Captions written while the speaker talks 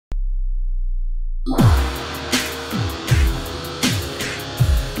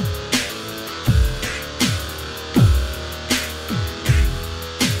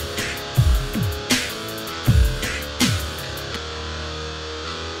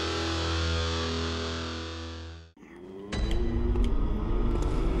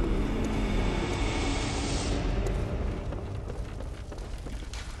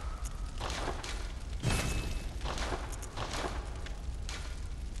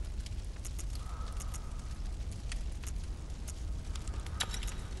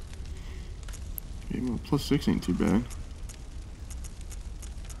well, +6 ain't too bad.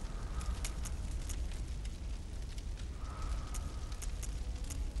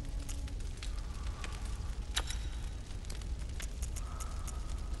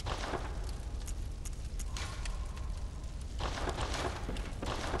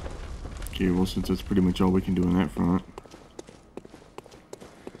 Okay, well, since that's pretty much all we can do on that front.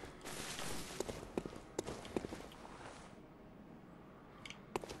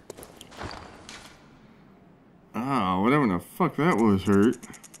 Ah, whatever the fuck that was hurt.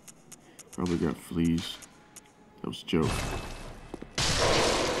 Probably got fleas. That was a joke.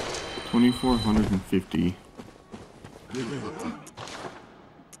 2,450.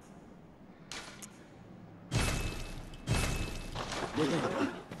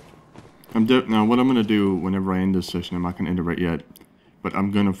 Now what I'm gonna do whenever I end this session, I'm not gonna end it right yet, but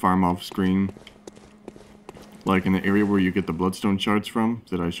I'm gonna farm off screen, like in the area where you get the bloodstone shards from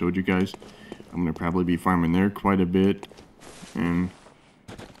that I showed you guys. I'm gonna probably be farming there quite a bit, and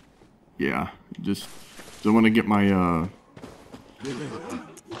yeah, just I want to get my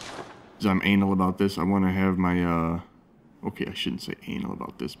because I'm anal about this. I want to have my okay, I shouldn't say anal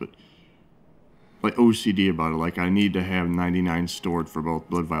about this, but like OCD about it. Like I need to have 99 stored for both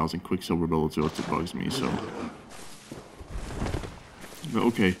blood vials and quicksilver bullets, or else it bugs me. So, but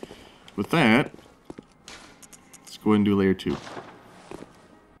okay, with that, let's go ahead and do layer 2.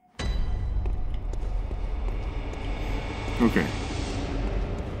 Okay,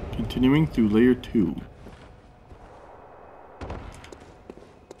 continuing through layer 2.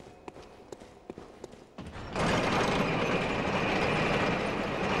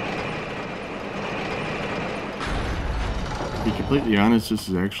 To be completely honest, this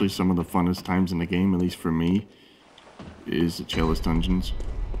is actually some of the funnest times in the game, at least for me, is the Chalice dungeons.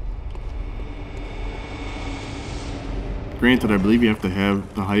 Granted, I believe you have to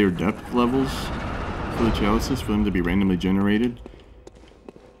have the higher depth levels for the chalices for them to be randomly generated,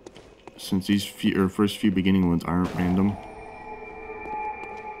 since these first few beginning ones aren't random.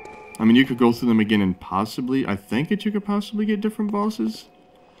 I mean, you could go through them again and possibly, I think that you could possibly get different bosses,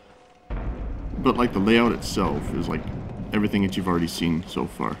 but like the layout itself is like everything that you've already seen so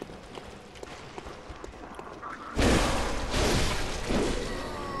far.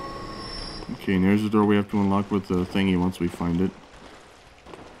 Okay, and there's the door we have to unlock with the thingy once we find it.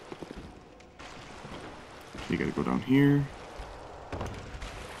 You gotta go down here.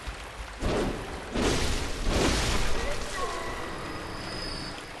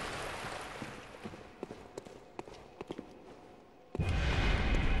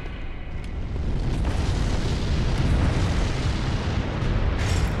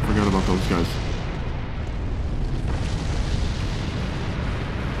 Forgot about those guys.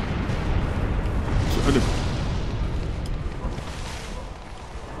 So I did.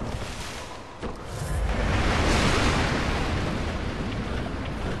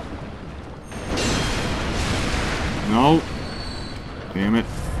 No. Damn it.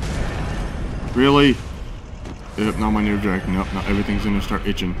 Really? Yep, now my nerves are acting up. Now everything's gonna start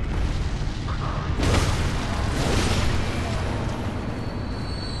itching.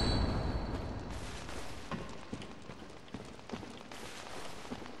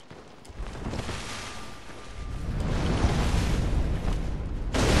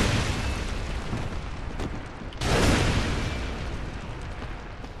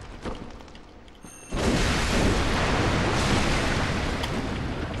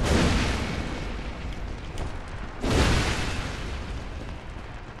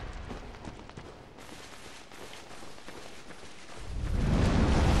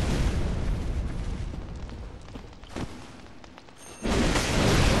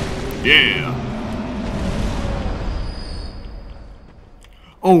 Yeah!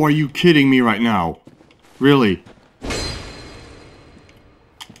 Oh, are you kidding me right now? Really?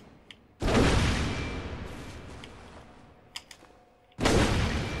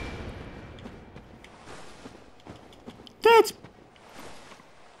 That's...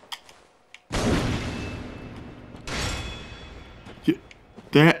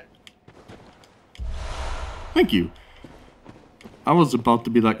 That... Thank you. I was about to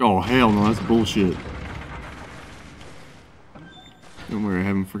be like, oh hell no, that's bullshit. Don't worry, I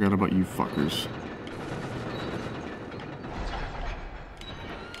haven't forgot about you fuckers.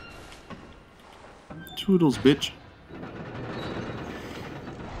 Toodles, bitch.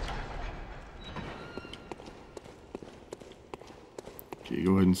 Okay,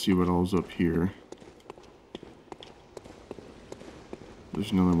 go ahead and see what all's up here.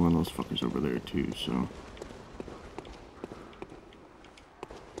 There's another one of those fuckers over there too, so...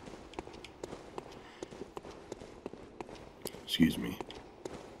 Excuse me.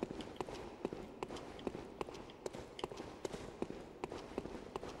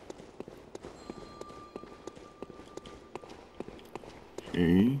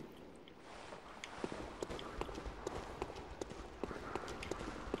 Okay.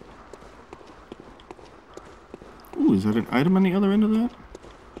 Ooh, is that an item on the other end of that?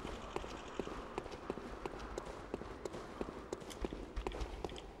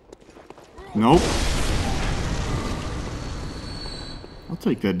 Nope. I'll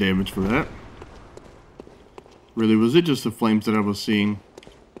take that damage for that. Really, was it just the flames that I was seeing?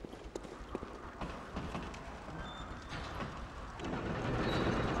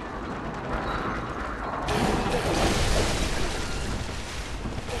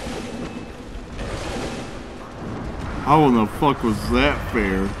 How in the fuck was that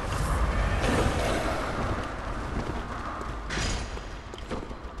fair?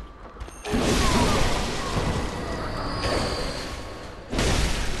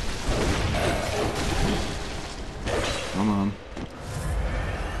 Come on.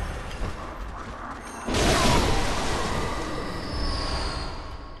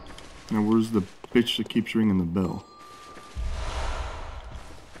 Now where's the bitch that keeps ringing the bell?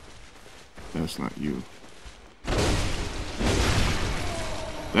 That's not you.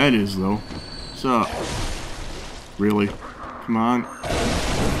 That is, though. What's up? Really? Come on.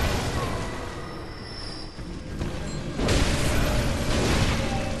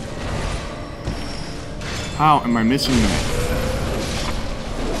 How am I missing that?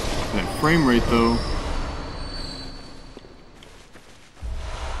 That frame rate, though.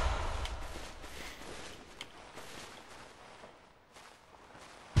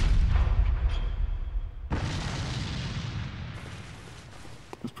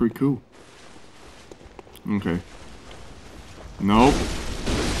 That's pretty cool. Okay. Nope.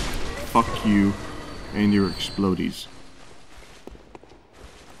 Fuck you and your explodies.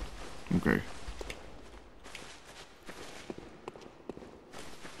 Okay.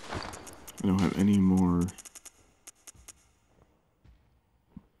 I don't have any more.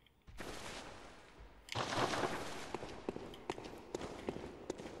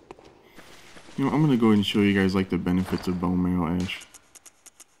 You know, I'm gonna go ahead and show you guys like the benefits of bone marrow ash.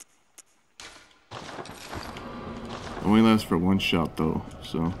 Only lasts for one shot though,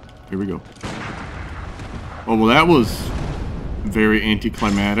 so here we go. Oh well, that was very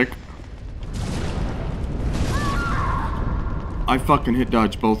anticlimactic. I fucking hit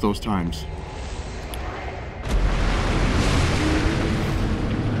dodge both those times.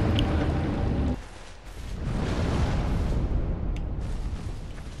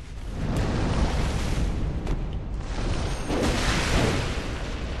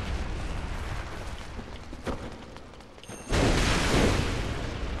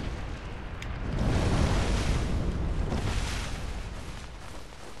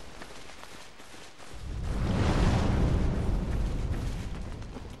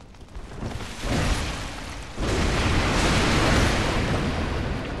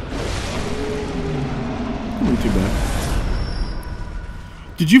 Too bad.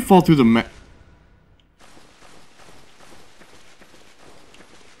 Did you fall through the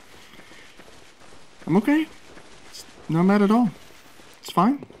I'm okay. It's not mad at all. It's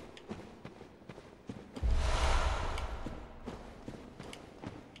fine.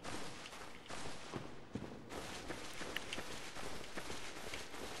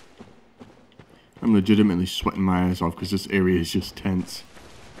 I'm legitimately sweating my ass off because this area is just tense.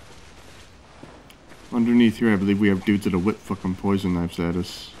 Underneath here, I believe we have dudes that are whip fucking poison knives at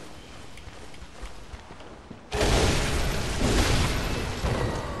us.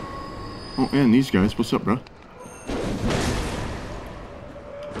 Oh, and these guys. What's up, bro?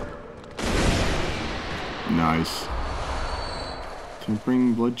 Nice.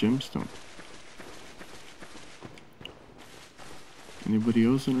 Tempering blood gemstone. Anybody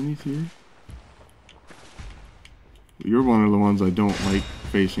else underneath here? You're one of the ones I don't like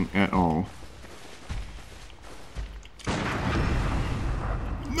facing at all.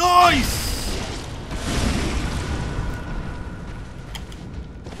 Nice!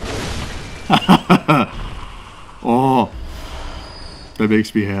 Oh, that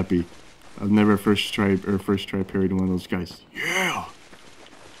makes me happy. I've never first try parried one of those guys. Yeah.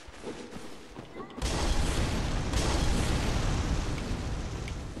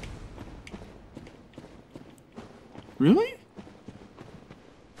 Really?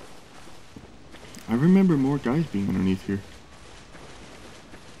 I remember more guys being underneath here.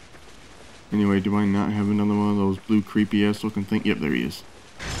 Anyway, do I not have another one of those blue creepy ass looking things? Yep, there he is.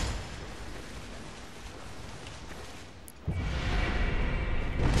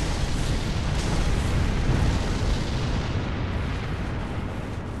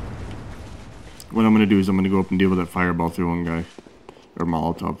 What I'm going to do is I'm going to go up and deal with that fireball throwing guy. Or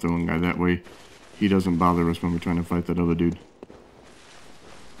Molotov throwing guy. That way he doesn't bother us when we're trying to fight that other dude.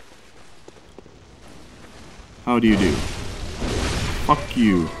 How do you do? Fuck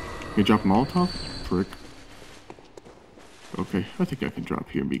you. You drop Molotov? Prick. Okay, I think I can drop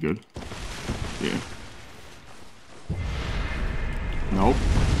here and be good. Yeah. Nope.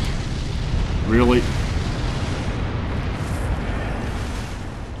 Really?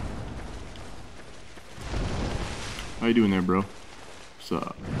 How you doing there, bro? What's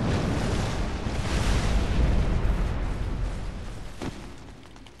up?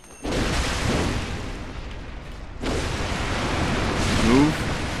 Move.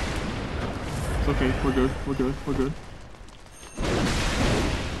 It's okay. We're good. We're good. We're good.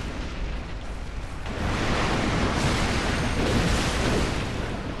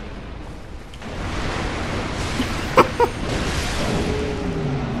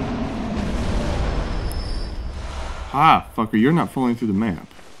 Ha, fucker, you're not falling through the map.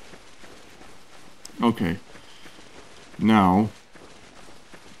 Okay. Now,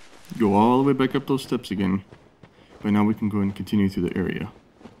 go all the way back up those steps again. But now we can go and continue through the area.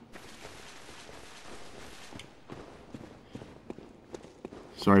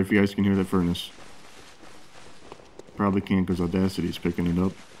 Sorry if you guys can hear that furnace. Probably can't because Audacity's picking it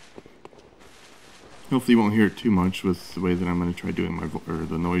up. Hopefully you won't hear it too much with the way that I'm going to try doing my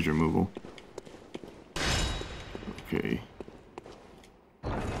the noise removal. Okay.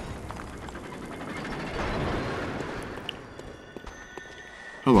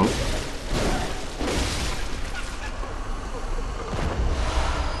 Hello.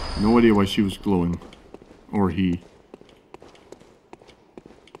 No idea why she was glowing. Or he.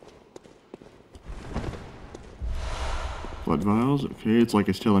 Blood vials? Okay, it's like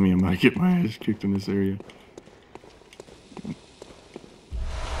it's telling me I'm gonna get my ass kicked in this area.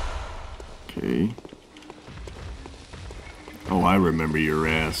 Okay. Oh, I remember your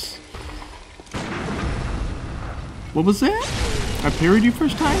ass. What was that? I parried you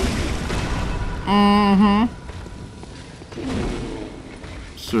first time? Mm-hmm.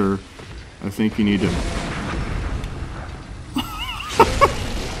 Sir, I think you need to...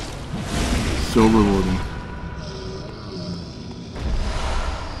 So rewarding.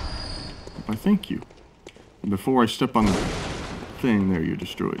 I thank you. Before I step on the thing, there, you're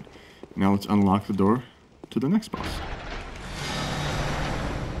destroyed. Now let's unlock the door to the next boss.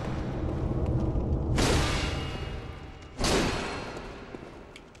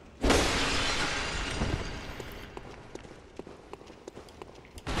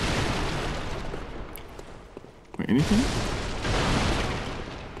 Wait, anything?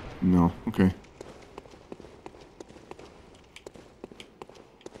 No, okay.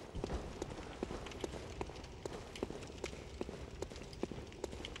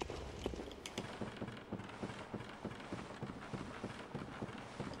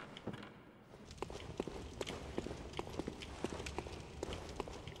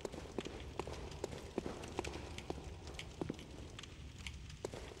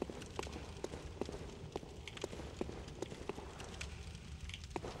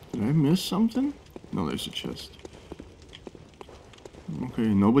 Did I miss something? No, there's a chest. Okay,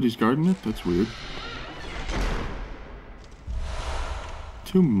 nobody's guarding it? That's weird.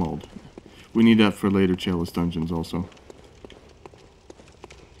 Tomb mold. We need that for later Chalice dungeons also.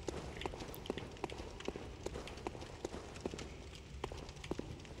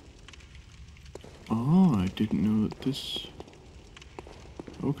 Oh, I didn't know that this...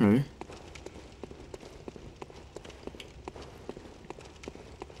 Okay.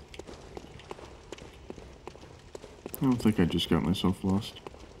 I don't think I just got myself lost.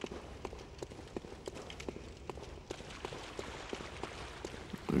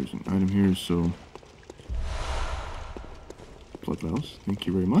 There's an item here, so... Blood vials, thank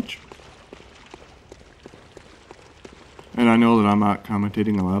you very much. And I know that I'm not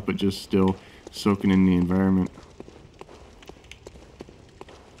commentating a lot, but just still soaking in the environment.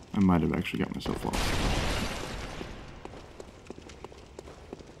 I might have actually got myself lost.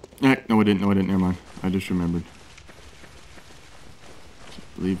 No I didn't, never mind. I just remembered.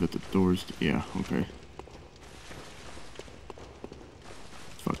 I believe that the doors... Yeah, okay.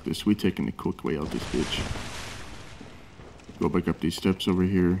 Fuck this, we taking the quick way out this bitch. Go back up these steps over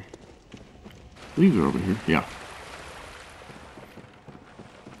here. I believe they're over here, yeah.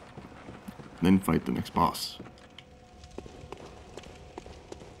 Then fight the next boss.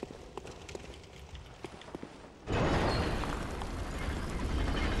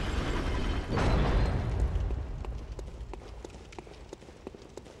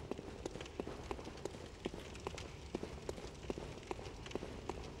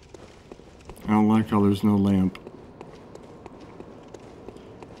 I don't like how there's no lamp.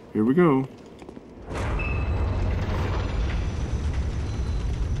 Here we go.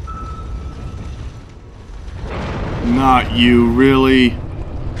 Not you, really?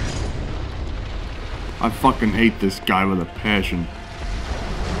 I fucking hate this guy with a passion.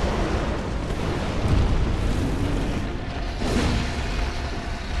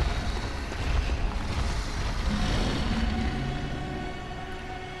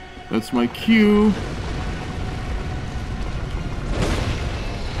 That's my cue.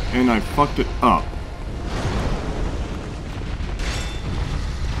 And I fucked it up.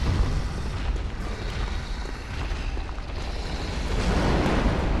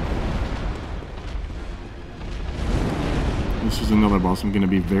 This is another boss I'm going to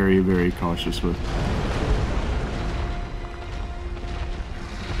be very, very cautious with.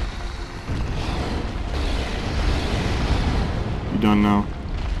 You done now?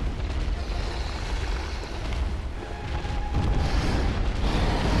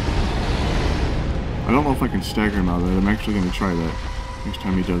 I don't know if I can stagger him out of that. I'm actually going to try that next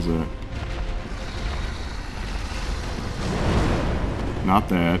time he does that. Not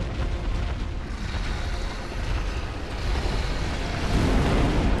that.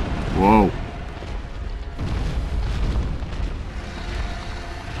 Whoa.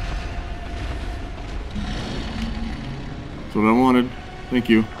 That's what I wanted. Thank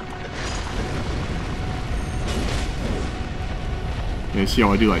you. Yeah, see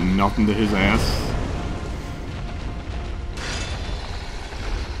how I do like nothing to his ass?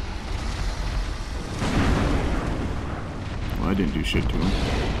 Well, I didn't do shit to him.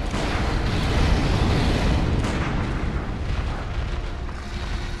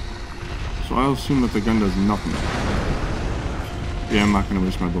 So I'll assume that the gun does nothing. Yeah, I'm not gonna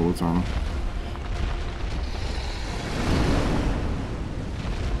waste my bullets on him.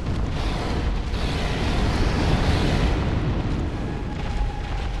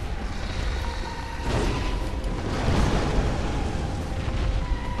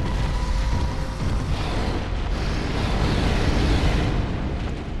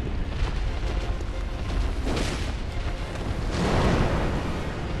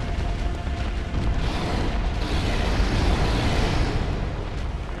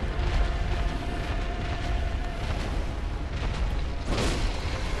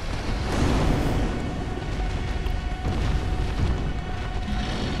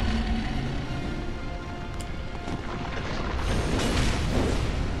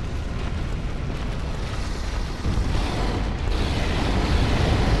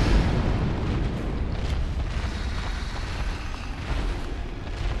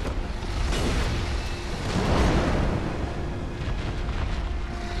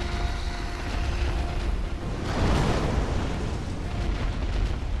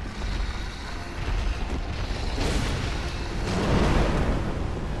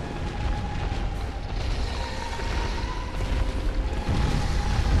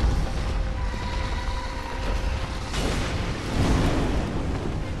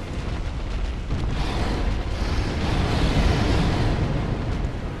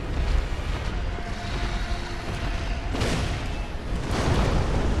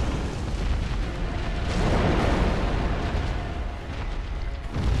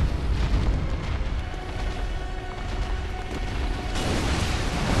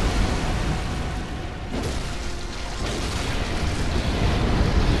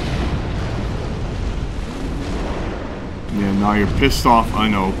 Yeah, now you're pissed off, I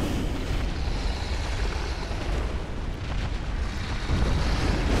know.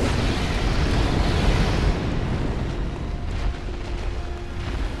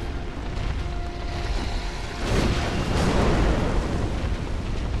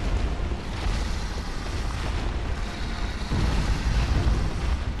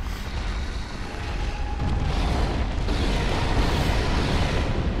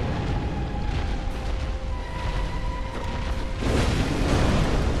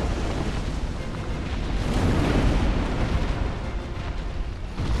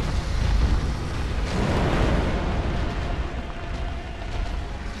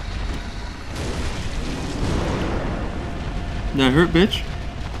 That hurt, bitch?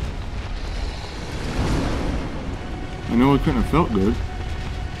 I know it couldn't have felt good.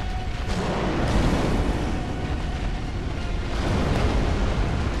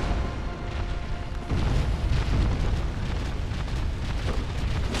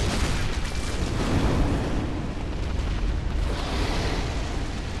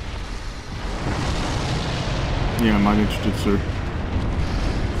 Yeah, I'm not interested, sir.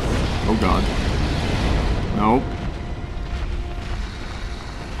 Oh god. Nope.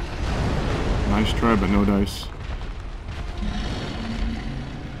 Nice try, but no dice.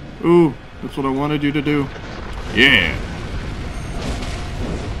 Ooh, that's what I wanted you to do. Yeah!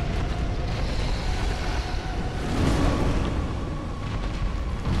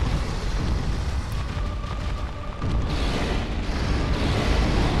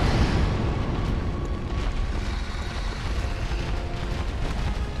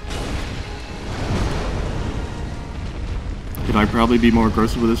 Could I probably be more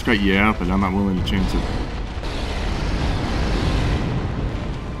aggressive with this guy? Yeah, but I'm not willing to chance it.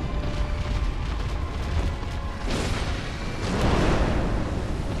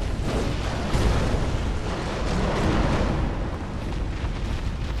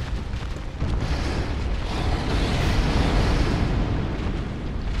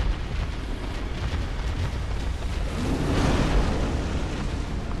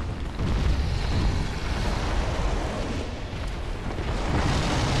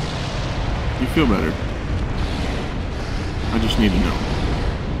 You feel better. I just need to know.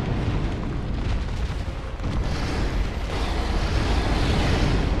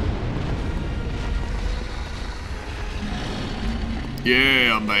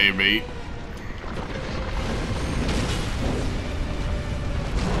 Yeah, baby.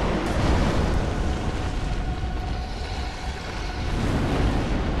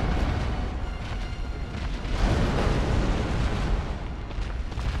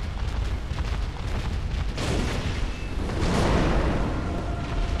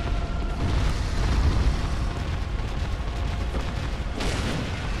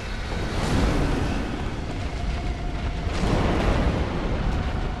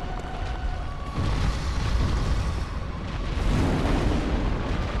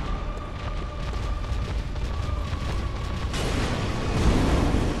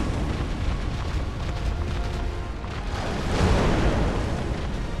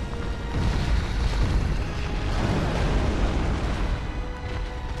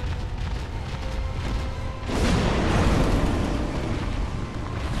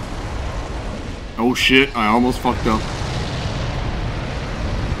 Oh shit, I almost fucked up.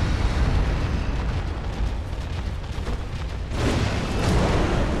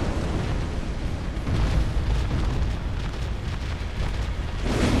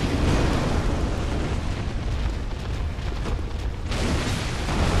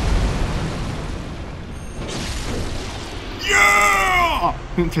 Yeah!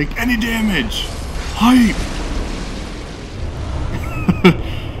 Didn't take any damage. Hype!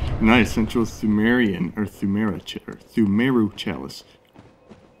 Nice, Central Sumerian, or Thumeru Chalice.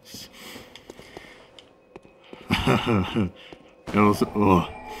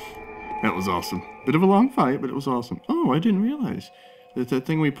 That was awesome. Bit of a long fight, but it was awesome. Oh, I didn't realize that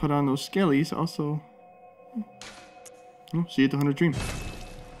thing we put on those skellies also... Oh, see you at the 100 Dream.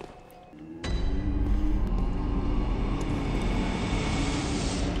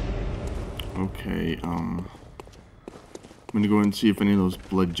 Okay, I'm gonna go ahead and see if any of those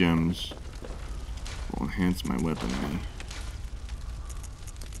blood gems will enhance my weaponry.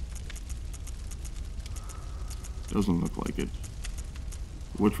 Doesn't look like it.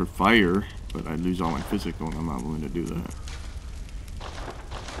 Would for fire, but I'd lose all my physical and I'm not willing to do that.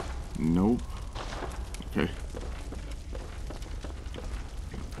 Nope. Okay.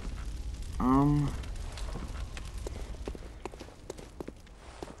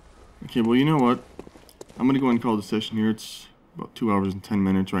 Okay, well, you know what? I'm gonna go ahead and call the session here. It's about 2 hours and 10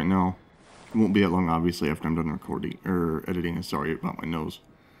 minutes right now. It won't be that long, obviously, after I'm done recording or editing. Sorry about my nose.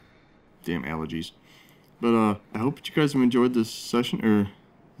 Damn allergies. But I hope that you guys have enjoyed this session, or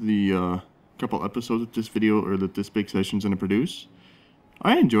the couple episodes of this video, or that this big session's gonna produce.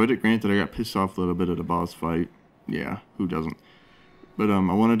 I enjoyed it. Granted, I got pissed off a little bit at a boss fight. Yeah, who doesn't? But I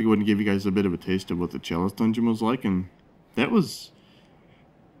wanted to go ahead and give you guys a bit of a taste of what the Chalice dungeon was like, and that was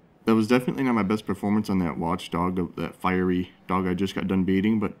definitely not my best performance on that Watchdog, that fiery dog I just got done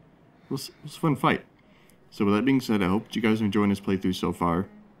beating, but it was a fun fight. So with that being said, I hope that you guys are enjoying this playthrough so far.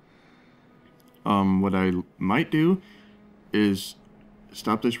 What I might do is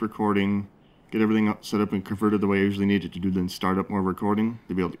stop this recording, get everything set up and converted the way I usually need it to do, then start up more recording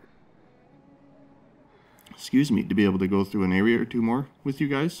to be able to, to be able to go through an area or two more with you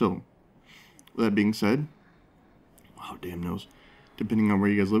guys. So with that being said, wow, damn nose. Depending on where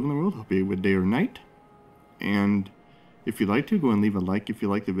you guys live in the world, hope you have a good day or night. And if you'd like to, go and leave a like if you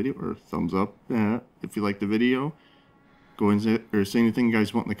like the video, or a thumbs up if you like the video. Go and say anything you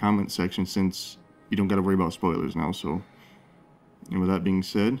guys want in the comment section, since you don't got to worry about spoilers now. So, and with that being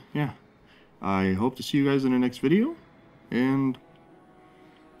said, yeah, I hope to see you guys in the next video, and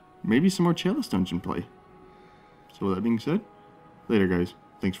maybe some more Chalice dungeon play. So with that being said, later guys,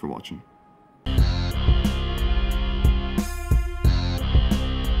 thanks for watching.